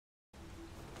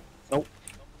Nope.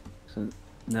 So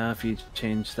now if you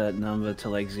change that number to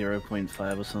like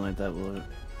 0.5 or something like that, will it?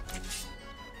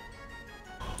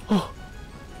 Oh!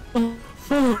 Oh!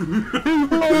 Oh!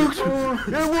 It worked!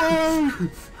 It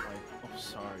worked! Oh,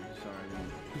 sorry.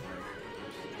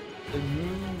 The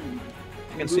moon.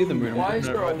 I can see the moon. Why is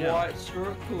there a right now. white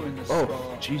circle in the Oh,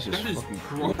 sky? Jesus. That is fucking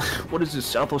gross. What is this,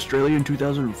 South Australia in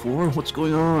 2004? What's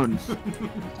going on?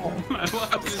 What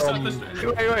happened in South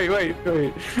Australia?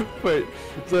 Wait.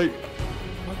 It's like,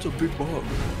 that's a big bug.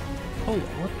 Oh,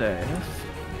 what the F?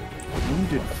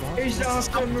 Wounded fuck. It's not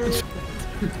the moon!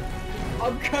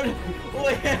 I'm gonna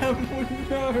Liam,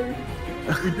 no!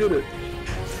 We did it.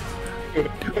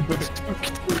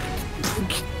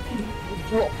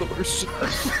 Drop the verse.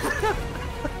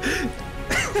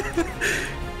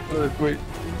 Wait.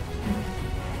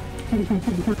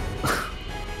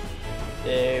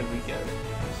 There we go.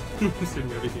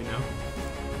 Sitting over here now.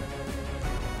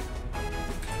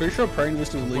 Pretty sure praying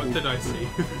this is legal. What did I see?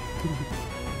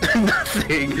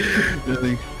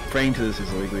 Nothing. Praying to this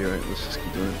is illegally, right? Let's just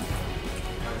keep doing it.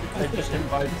 I just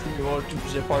invited you all to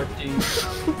the party. Do you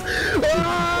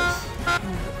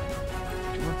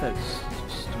want that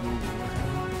stupid?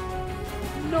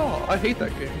 No, I hate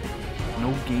that game.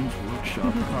 No Games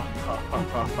Workshop.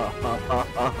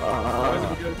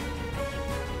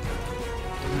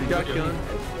 You got killed.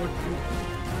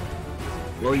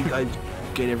 Well, you guys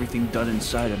get everything done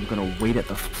inside. I'm gonna wait at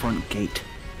the front gate.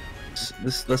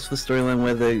 That's the storyline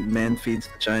where the man feeds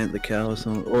the giant the cow or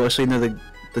something. Or actually, no,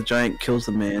 the giant kills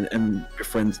the man and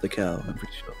befriends the cow. I'm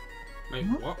pretty sure. Wait,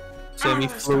 what?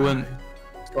 Semi-fluent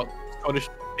Scottish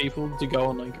people to go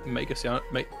and like make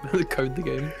code the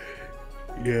game.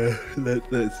 Yeah, that's.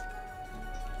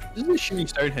 This is a shitty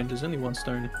Stonehenge. There's only one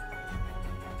stone.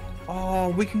 Oh,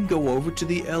 we can go over to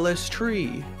the LS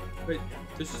tree. Wait,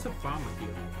 there's just a farmer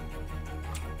here.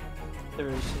 There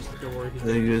is just Don't worry, I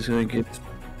think he was gonna give.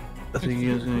 I think he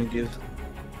was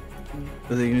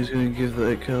gonna give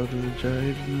that cow to the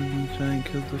giant, and the giant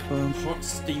killed the farm. hot,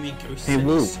 steamy ghost. Hey,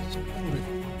 Lou. sex.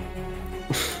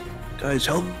 Guys,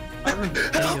 help! Help me!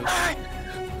 Help me!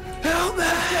 Help me!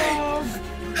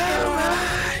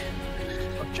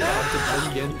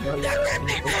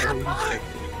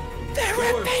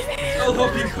 I'll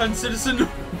help you, kind citizen.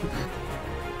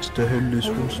 It's the headless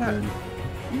horseman.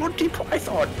 Monty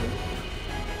Python.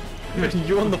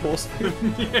 You on the horse?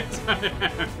 Yes, I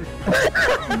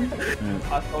am.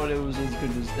 I thought it was as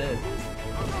good as dead.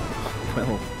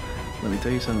 Well, let me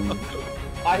tell you something.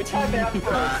 I timed out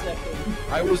for a second.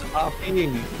 I was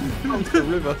RPing on the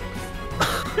river.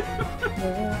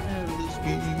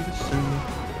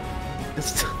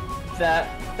 It's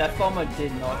That farmer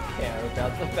did not care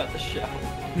about the show.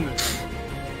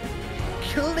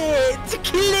 kill it!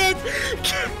 Kill it!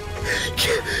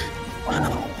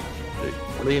 Wow.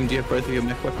 Liam, do you have both of your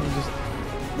mech weapons?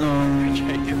 You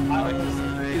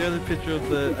know the picture of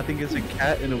the, I think it's a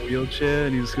cat in a wheelchair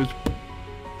and he just goes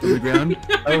to the ground?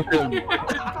 That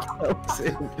was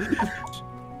him.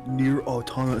 Near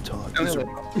automaton.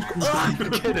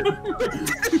 Get it.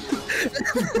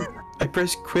 I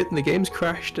pressed quit and the game's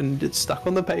crashed and it's stuck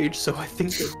on the page, so I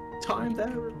think the timed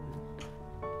error.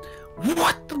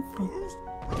 What the fuck?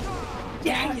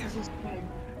 Yeah.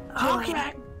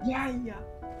 Okay. Yeah.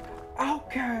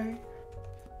 Okay.